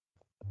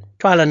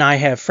Twyla and I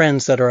have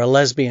friends that are a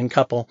lesbian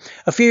couple.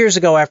 A few years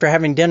ago, after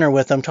having dinner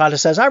with them, Twyla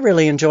says, I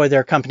really enjoy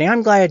their company.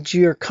 I'm glad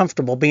you're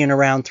comfortable being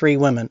around three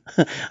women.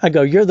 I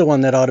go, you're the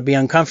one that ought to be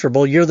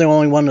uncomfortable. You're the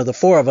only one of the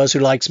four of us who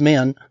likes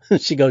men.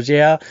 She goes,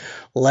 yeah,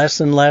 less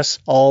and less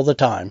all the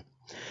time.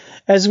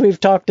 As we've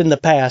talked in the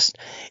past,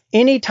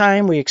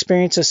 anytime we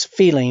experience this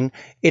feeling,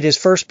 it has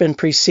first been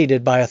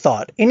preceded by a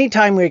thought.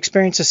 Anytime we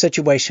experience a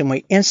situation,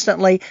 we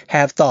instantly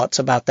have thoughts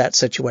about that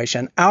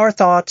situation. Our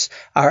thoughts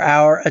are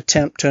our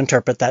attempt to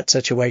interpret that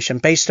situation.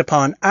 Based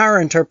upon our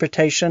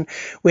interpretation,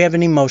 we have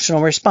an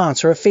emotional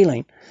response or a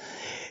feeling.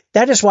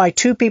 That is why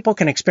two people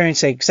can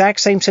experience the exact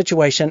same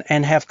situation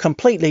and have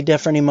completely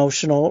different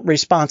emotional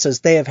responses.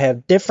 They have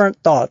had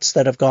different thoughts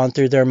that have gone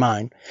through their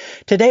mind.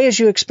 Today, as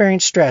you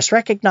experience stress,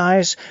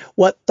 recognize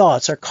what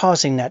thoughts are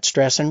causing that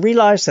stress and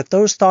realize that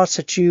those thoughts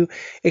that you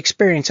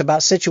experience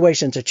about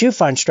situations that you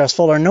find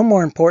stressful are no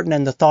more important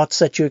than the thoughts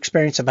that you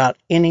experience about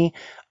any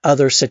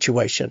other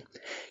situation.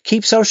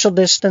 Keep social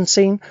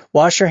distancing,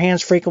 wash your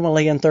hands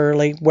frequently and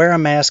thoroughly, wear a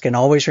mask, and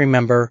always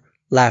remember,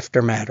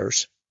 laughter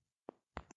matters.